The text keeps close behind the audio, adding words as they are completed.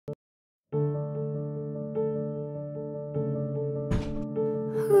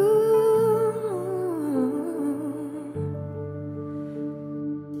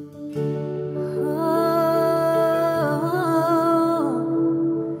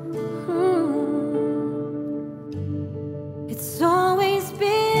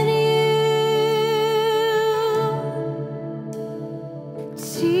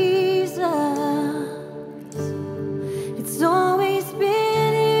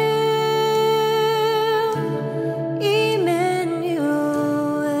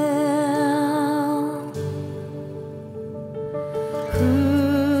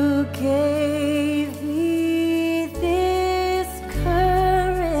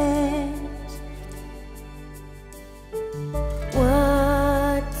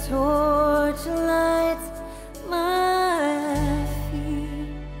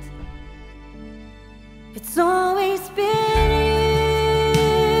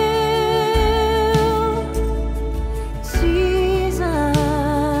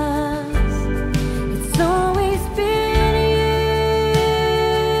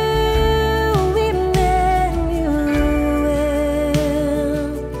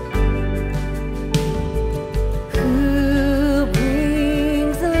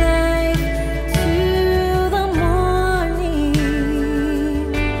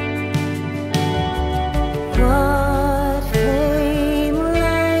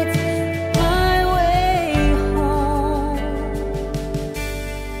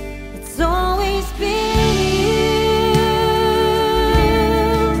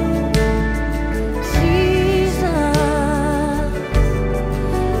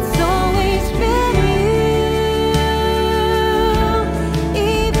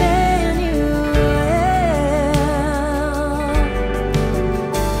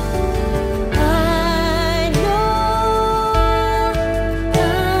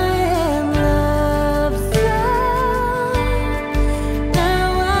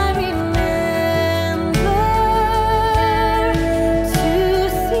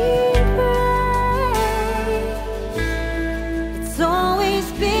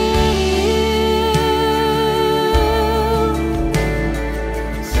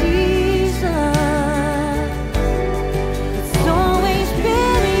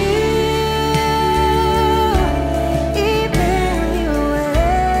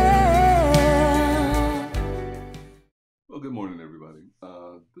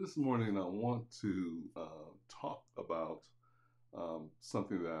This morning, I want to talk about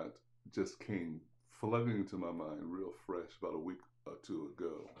something that just came flooding into my mind real fresh about a week or two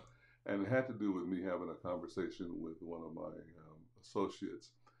ago. And it had to do with me having a conversation with one of my associates.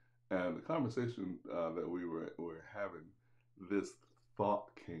 And the conversation that we were having, this thought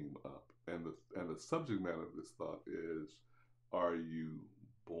came up. And the subject matter of this thought is, are you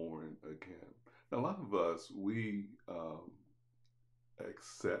born again? Now, a lot of us, we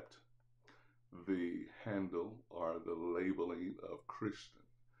accept the handle or the labeling of Christian.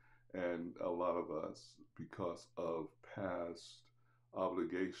 And a lot of us, because of past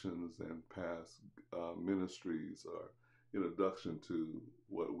obligations and past ministries or introduction to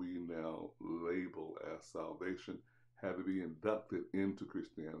what we now label as salvation, had to be inducted into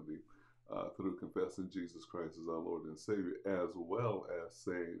Christianity through confessing Jesus Christ as our Lord and Savior, as well as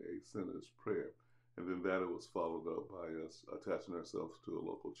saying a sinner's prayer. And then that it was followed up by us attaching ourselves to a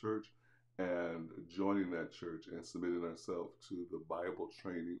local church and joining that church and submitting ourselves to the Bible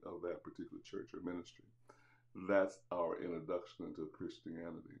training of that particular church or ministry. That's our introduction into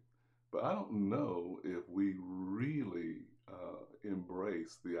Christianity. But I don't know if we really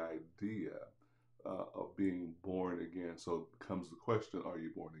embrace the idea of being born again. So comes the question, are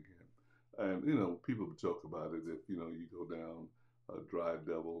you born again? And, people joke about it. If, you go down a dry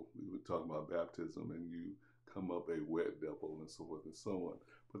devil, we were talking about baptism, and you come up a wet devil and so forth and so on.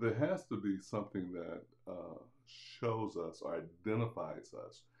 But there has to be something that shows us or identifies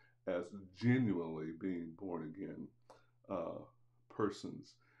us as genuinely being born again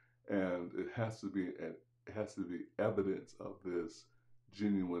persons, and it has to be evidence of this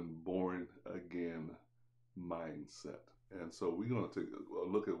genuine born again mindset. And so we're going to take a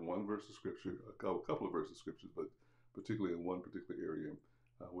look at one verse of scripture, a couple of verses of scriptures, but particularly in one particular area,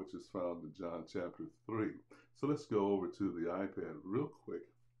 which is found in John chapter 3. So let's go over to the iPad real quick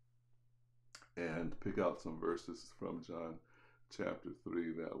and pick out some verses from John chapter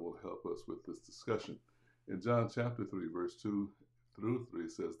 3 that will help us with this discussion. In John chapter 3, verse 2 through 3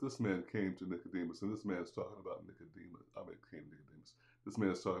 says, this man came to Nicodemus, and this man is talking about Nicodemus. This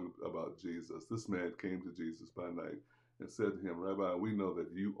man is talking about Jesus. This man came to Jesus by night and said to him, Rabbi, we know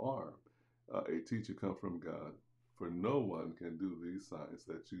that you are a teacher come from God, for no one can do these signs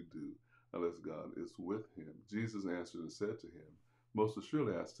that you do unless God is with him. Jesus answered and said to him, most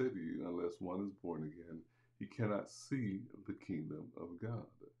assuredly I say to you, unless one is born again, he cannot see the kingdom of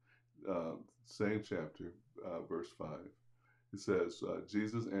God. Same chapter, verse 5. It says,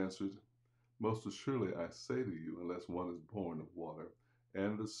 Jesus answered, most assuredly I say to you, unless one is born of water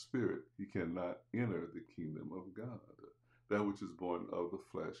and the Spirit, he cannot enter the kingdom of God. That which is born of the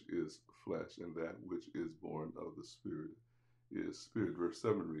flesh is flesh, and that which is born of the Spirit is spirit. Verse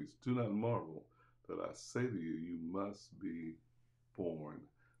 7 reads, do not marvel that I say to you, you must be born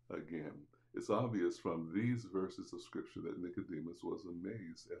again. It's obvious from these verses of scripture that Nicodemus was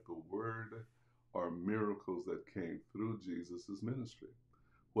amazed at the word or miracles that came through Jesus' ministry.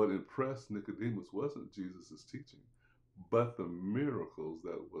 What impressed Nicodemus wasn't Jesus' teaching, but the miracles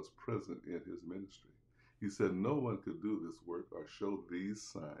that was present in his ministry. He said no one could do this work or show these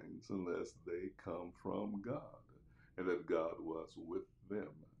signs unless they come from God, and that God was with them.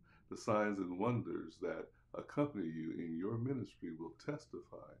 The signs and wonders that accompany you in your ministry will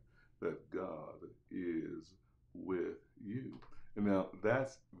testify that God is with you. And now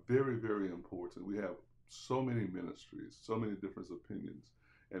that's very, very important. We have so many ministries, so many different opinions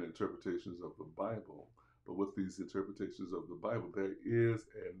and interpretations of the Bible. But with these interpretations of the Bible, there is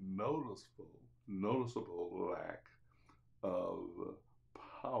a noticeable lack of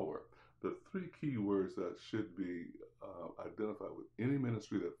power. The three key words that should be identified with any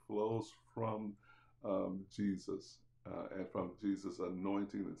ministry that flows from Jesus and from Jesus'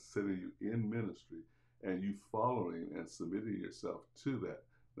 anointing and setting you in ministry, and you following and submitting yourself to that.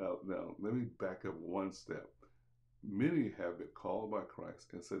 Now, let me back up one step. Many have been called by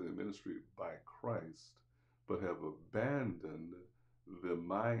Christ and set in ministry by Christ, but have abandoned the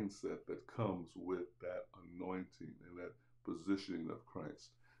mindset that comes with that anointing and that positioning of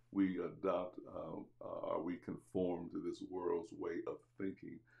Christ. We adopt or we conform to this world's way of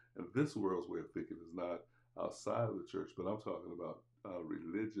thinking. And this world's way of thinking is not outside of the church, but I'm talking about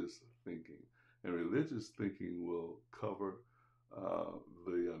religious thinking. And religious thinking will cover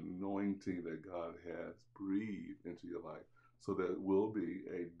the anointing that God has breathed into your life. So there will be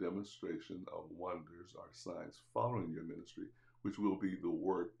a demonstration of wonders or signs following your ministry, which will be the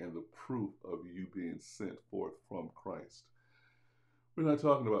work and the proof of you being sent forth from Christ. We're not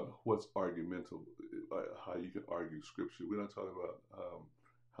talking about what's argumental, how you can argue scripture. We're not talking about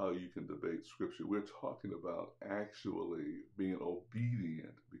how you can debate scripture. We're talking about actually being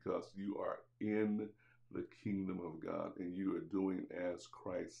obedient because you are in the kingdom of God and you are doing as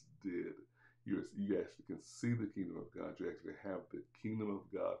Christ did. You actually can see the kingdom of God. You actually have the kingdom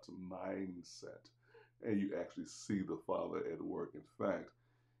of God's mindset, and you actually see the Father at work. In fact,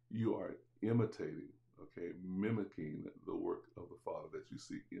 you are imitating, okay, mimicking the work of the Father that you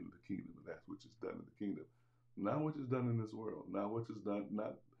see in the kingdom, and that's which is done in the kingdom, not which is done in this world, not which is done,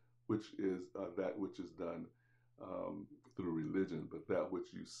 not which is that which is done through religion, but that which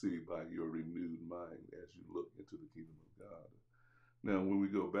you see by your renewed mind as you look into the kingdom of God. Now, when we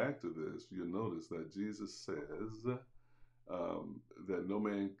go back to this, you'll notice that Jesus says that no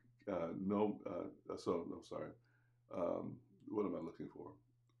man, I'm sorry, what am I looking for?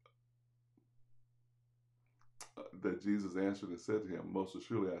 That Jesus answered and said to him, most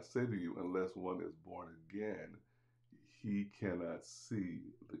assuredly I say to you, unless one is born again, he cannot see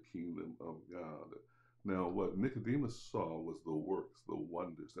the kingdom of God. Now, what Nicodemus saw was the works, the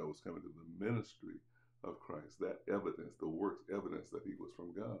wonders that was coming to the ministry of Christ, that evidence, the works, evidence that he was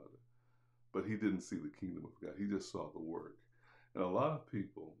from God. But he didn't see the kingdom of God. He just saw the work. And a lot of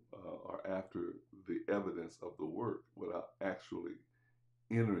people are after the evidence of the work without actually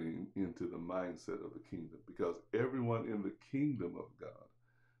entering into the mindset of the kingdom, because everyone in the kingdom of God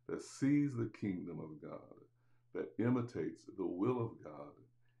that sees the kingdom of God, that imitates the will of God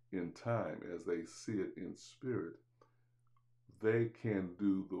in time as they see it in spirit, they can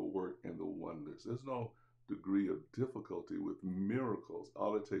do the work and the wonders. There's no degree of difficulty with miracles.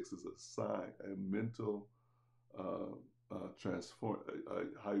 All it takes is a sign, a mental transform,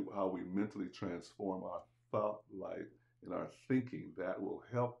 how we mentally transform our thought life and our thinking. That will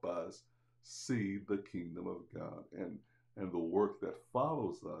help us see the kingdom of God, and the work that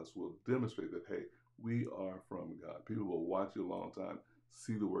follows us will demonstrate that, hey, we are from God. People will watch you a long time,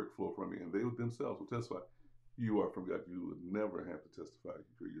 see the work flow from you, and they themselves will testify, you are from God. You would never have to testify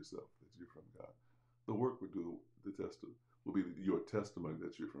for yourself that you're from God. The work will do the testimony, will be your testimony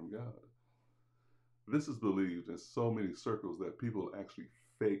that you're from God. This is believed in so many circles that people actually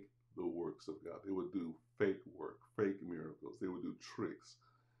fake the works of God. They would do fake work, fake miracles. They would do tricks.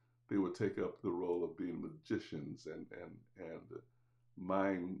 They would take up the role of being magicians and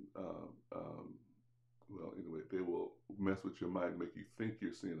mind. Well, anyway, they will mess with your mind, make you think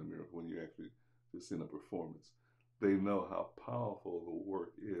you're seeing a miracle when you're actually just seeing a performance. They know how powerful the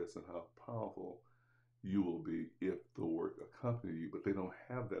work is and how powerful you will be if the work accompany you, but they don't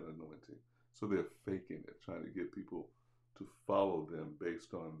have that anointing. So they're faking it, trying to get people to follow them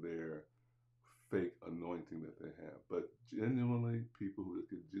based on their fake anointing that they have. But genuinely, people who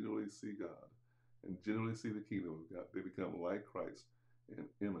can genuinely see God and genuinely see the kingdom of God, they become like Christ and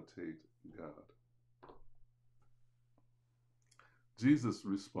imitate God. Jesus'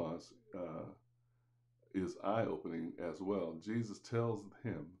 response is eye-opening as well. Jesus tells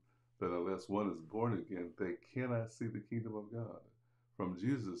him that unless one is born again, they cannot see the kingdom of God. From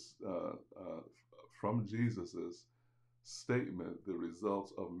Jesus's statement, the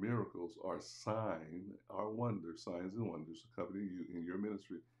results of miracles are wonders, signs and wonders accompanying you in your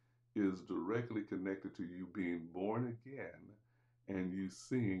ministry, is directly connected to you being born again and you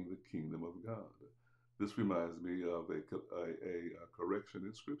seeing the kingdom of God. This reminds me of a correction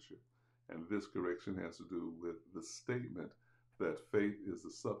in Scripture, and this correction has to do with the statement that faith is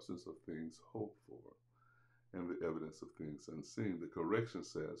the substance of things hoped for and the evidence of things unseen. The correction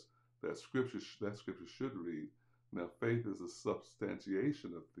says that scripture should read, now faith is a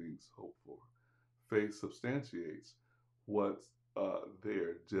substantiation of things hoped for. Faith substantiates what's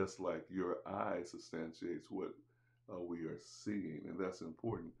there, just like your eye substantiates what we are seeing, and that's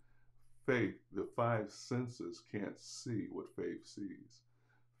important. Faith, the five senses can't see what faith sees.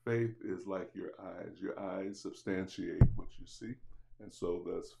 Faith is like your eyes. Your eyes substantiate what you see, and so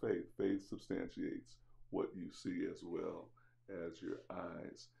does faith. Faith substantiates what you see as well as your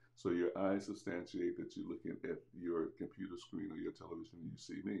eyes. So your eyes substantiate that you're looking at your computer screen or your television and you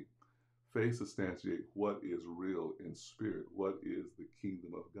see me. Faith substantiates what is real in spirit, what is the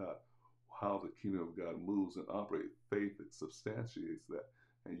kingdom of God, how the kingdom of God moves and operates. Faith, it substantiates that,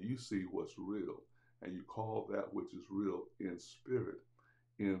 and you see what's real, and you call that which is real in spirit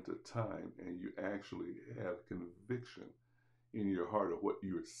into time, and you actually have conviction in your heart of what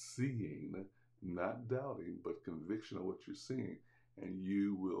you're seeing, not doubting, but conviction of what you're seeing, and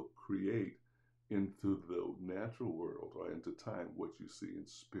you will create into the natural world or into time what you see in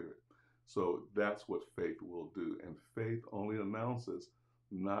spirit. So that's what faith will do, and faith only announces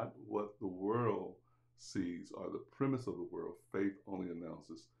not what the world sees or the premise of the world. Faith only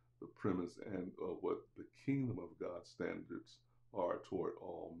announces the premise and what the kingdom of God standards are toward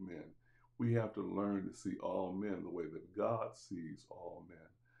all men. We have to learn to see all men the way that God sees all men.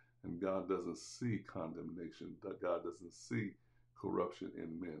 And God doesn't see condemnation. God doesn't see corruption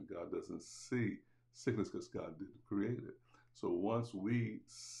in men. God doesn't see sickness because God didn't create it. So once we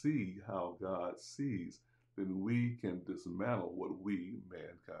see how God sees, then we can dismantle what we,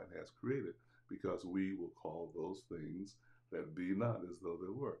 mankind, has created, because we will call those things that be not as though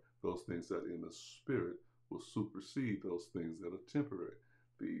they were. Those things that in the spirit will supersede those things that are temporary.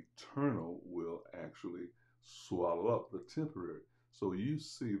 The eternal will actually swallow up the temporary. So you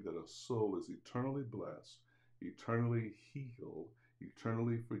see that a soul is eternally blessed, eternally healed,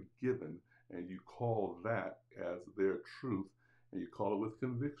 eternally forgiven, and you call that as their truth, and you call it with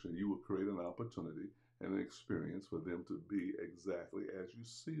conviction. You will create an opportunity and an experience for them to be exactly as you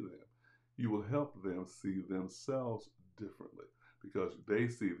see them. You will help them see themselves differently because they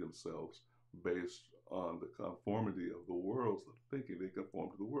see themselves based on the conformity of the world's thinking. They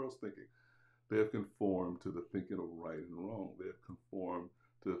conform to the world's thinking. They have conformed to the thinking of right and wrong. They have conformed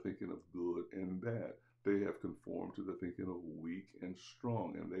to the thinking of good and bad. They have conformed to the thinking of weak and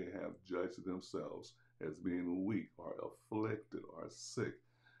strong, and they have judged themselves as being weak or afflicted or sick.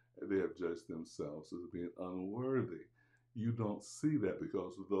 They have judged themselves as being unworthy. You don't see that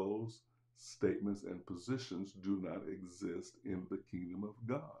because those statements and positions do not exist in the kingdom of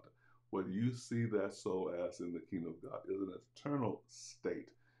God. What you see that soul as in the kingdom of God is an eternal state.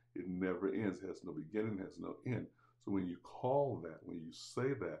 It never ends, has no beginning, has no end. So when you call that, when you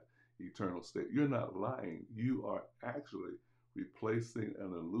say that eternal state, you're not lying. You are actually replacing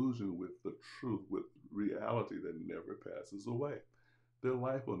an illusion with the truth, with reality that never passes away. Their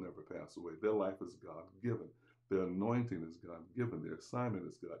life will never pass away. Their life is God given. Their anointing is God given. Their assignment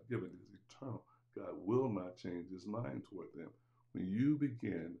is God given. It is eternal. God will not change his mind toward them. When you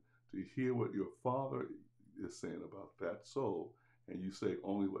begin to hear what your Father is saying about that soul, and you say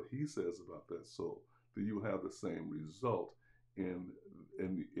only what he says about that soul, then you have the same result in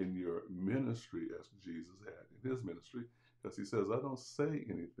your ministry as Jesus had in his ministry, because he says, I don't say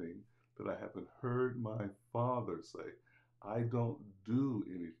anything that I haven't heard my Father say. I don't do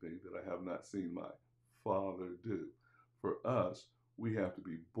anything that I have not seen my Father do. For us, we have to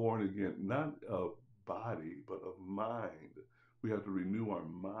be born again, not of body, but of mind. We have to renew our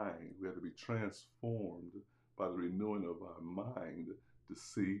mind. We have to be transformed by the renewing of our mind to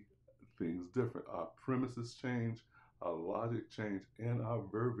see things different. Our premises change, our logic change, and our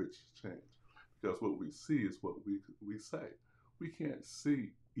verbiage change. Because what we see is what we say. We can't see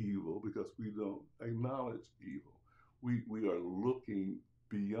evil because we don't acknowledge evil. We are looking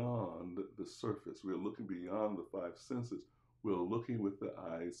beyond the surface. We're looking beyond the five senses. We're looking with the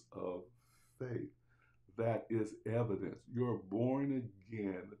eyes of faith. That is evidence. Your born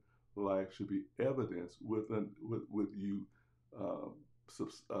again life should be evidence with you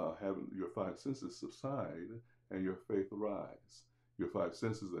having your five senses subside and your faith rise. Your five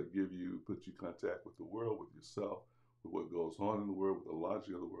senses that put you in contact with the world, with yourself, with what goes on in the world, with the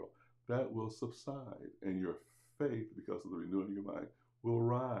logic of the world, that will subside, and your faith, because of the renewing of your mind, will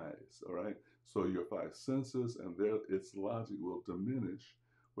rise. All right. So your five senses and its logic will diminish,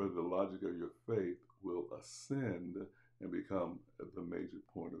 where the logic of your faith will ascend and become the major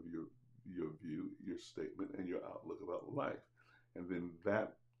point of your view, your statement, and your outlook about life. And then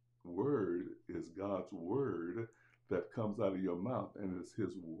that word is God's word that comes out of your mouth, and it's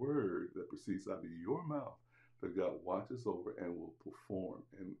his word that proceeds out of your mouth that God watches over and will perform.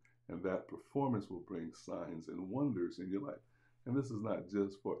 And that performance will bring signs and wonders in your life. And this is not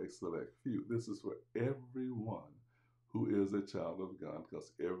just for a select few. This is for everyone who is a child of God,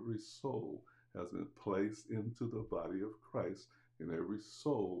 because every soul has been placed into the body of Christ, and every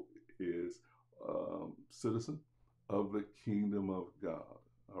soul is citizen of the kingdom of God.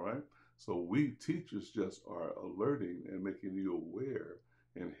 All right? So we teachers just are alerting and making you aware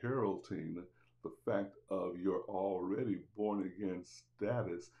and heralding the fact of your already born again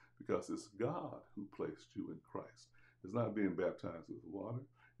status, because it's God who placed you in Christ. It's not being baptized with water.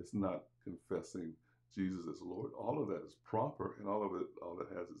 It's not confessing Jesus as Lord. All of that is proper, and all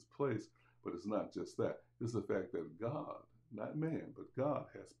that has its place, but it's not just that. It's the fact that God, not man, but God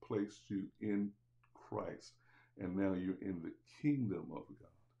has placed you in Christ, and now you're in the kingdom of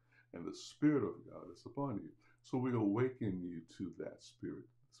God, and the Spirit of God is upon you. So we awaken you to that Spirit,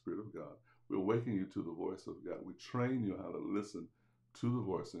 the Spirit of God. We awaken you to the voice of God. We train you how to listen to the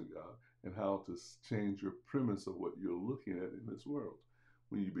voice of God and how to change your premise of what you're looking at in this world.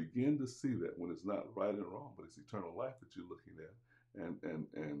 When you begin to see that, when it's not right and wrong, but it's eternal life that you're looking at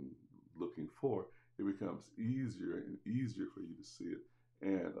and looking for, it becomes easier and easier for you to see it.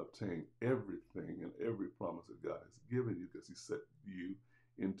 and obtain everything and every promise that God has given you, because he set you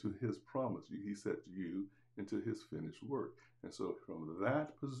into his promise. He set you into his finished work. And so from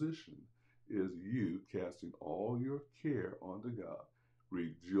that position is you casting all your care onto God,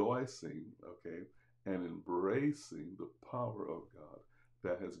 rejoicing, okay, and embracing the power of God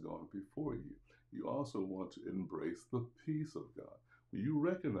that has gone before you. You also want to embrace the peace of God. When you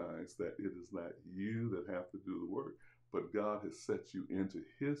recognize that it is not you that have to do the work, but God has set you into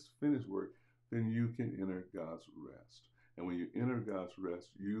his finished work, then you can enter God's rest. And when you enter God's rest,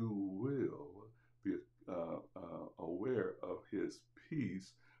 you will be aware of his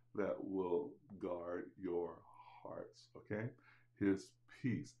peace that will guard your hearts, okay? His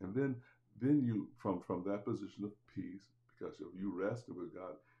peace. And then you, from that position of peace, because if you rested with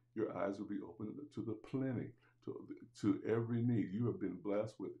God, your eyes will be open to the plenty, to every need. You have been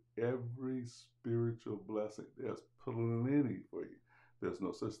blessed with every spiritual blessing. There's plenty for you. There's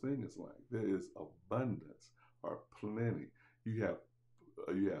no such thing as lack. There is abundance or plenty. You have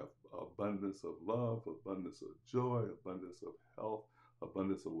abundance of love, abundance of joy, abundance of health,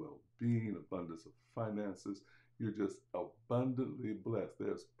 abundance of well-being, abundance of finances. You're just abundantly blessed.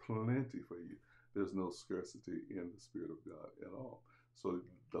 There's plenty for you. There's no scarcity in the Spirit of God at all. So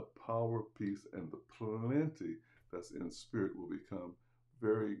the power, peace, and the plenty that's in spirit will become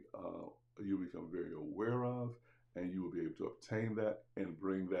you become very aware of, and you will be able to obtain that and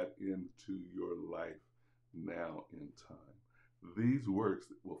bring that into your life now in time. These works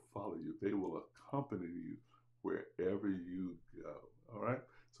will follow you. They will accompany you wherever you go. All right.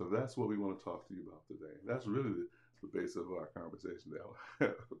 So that's what we want to talk to you about today. And that's really the base of our conversation now.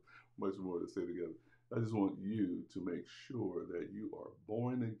 Much more to say together. I just want you to make sure that you are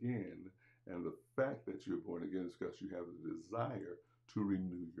born again. And the fact that you're born again is because you have a desire to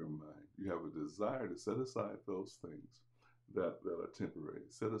renew your mind. You have a desire to set aside those things that are temporary.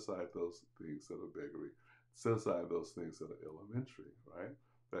 Set aside those things that are beggary. Set aside those things that are elementary, right?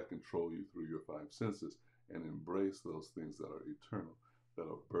 That control you through your five senses, and embrace those things that are eternal, that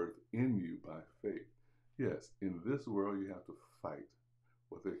are birthed in you by faith. Yes, in this world you have to fight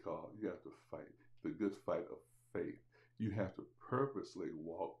what they call, you have to fight the good fight of faith. You have to purposely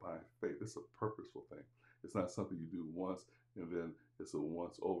walk by faith. It's a purposeful thing. It's not something you do once and then it's a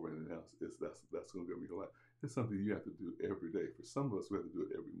once over and then that's going to give me your life. It's something you have to do every day. For some of us, we have to do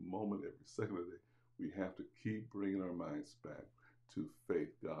it every moment, every second of the day. We have to keep bringing our minds back to faith,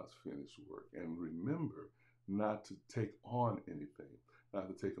 God's finished work. And remember not to take on anything, not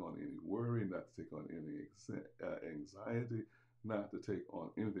to take on any worry, not to take on any anxiety, not to take on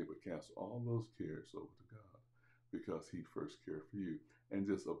anything, but cast all those cares over to God, because he first cared for you. And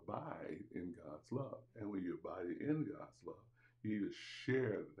just abide in God's love. And when you abide in God's love, you need to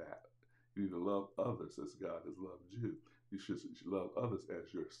share that. You need to love others as God has loved you. You should love others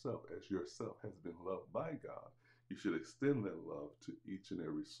as yourself has been loved by God. You should extend that love to each and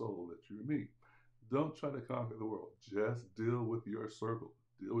every soul that you meet. Don't try to conquer the world. Just deal with your circle.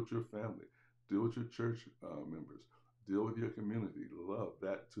 Deal with your family. Deal with your church members. Deal with your community. Love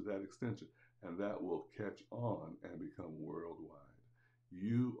that to that extension. And that will catch on and become worldwide.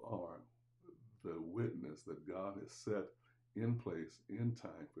 You are the witness that God has set in place in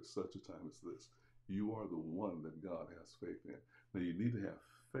time for such a time as this. You are the one that God has faith in. Now you need to have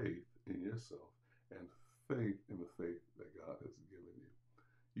faith in yourself and faith in the faith that God has given you.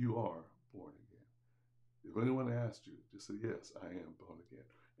 You are born again. If anyone asks you, just say, yes, I am born again.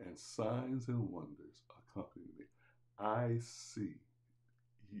 And signs and wonders accompany me. I see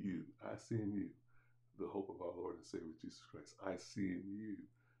you. I see in you the hope of our Lord and Savior Jesus Christ. I see in you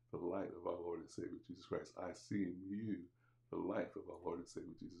the light of our Lord and Savior Jesus Christ. I see in you the life of our Lord and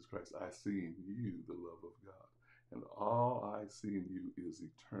Savior Jesus Christ. I see in you the love of God. And all I see in you is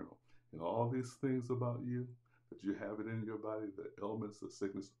eternal. And all these things about you, that you have it in your body, the ailments, the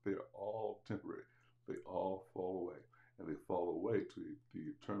sickness, they are all temporary. They all fall away. And they fall away to the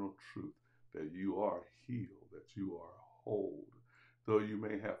eternal truth that you are healed, that you are whole. Though you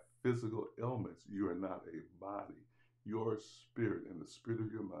may have physical ailments, you are not a body. Your spirit and the spirit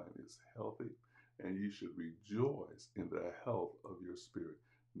of your mind is healthy, and you should rejoice in the health of your spirit.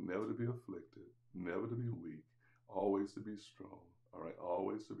 Never to be afflicted, never to be weak, always to be strong, all right?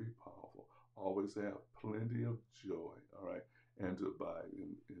 Always to be powerful, always to have plenty of joy, all right? And to abide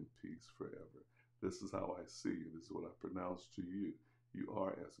in peace forever. This is how I see you. This is what I pronounce to you. You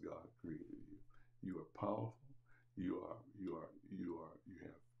are as God created you. You are powerful. You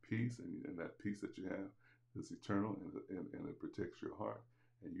have peace, and that peace that you have is eternal, and it protects your heart,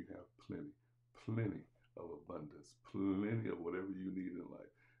 and you have plenty of abundance, plenty of whatever you need in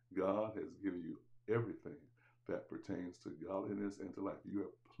life. God has given you everything that pertains to godliness and to life. You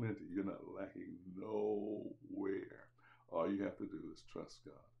have plenty. You're not lacking nowhere. All you have to do is trust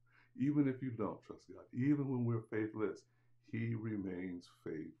God. Even if you don't trust God, even when we're faithless, He remains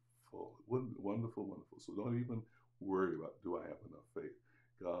faithful. Wonderful, wonderful. So don't even worry about, do I have enough faith?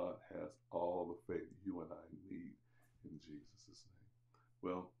 God has all the faith you and I need in Jesus' name.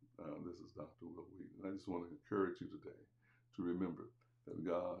 Well, this is Dr. Will Wheaton. I just want to encourage you today to remember that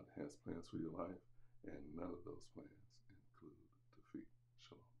God has plans for your life, and none of those plans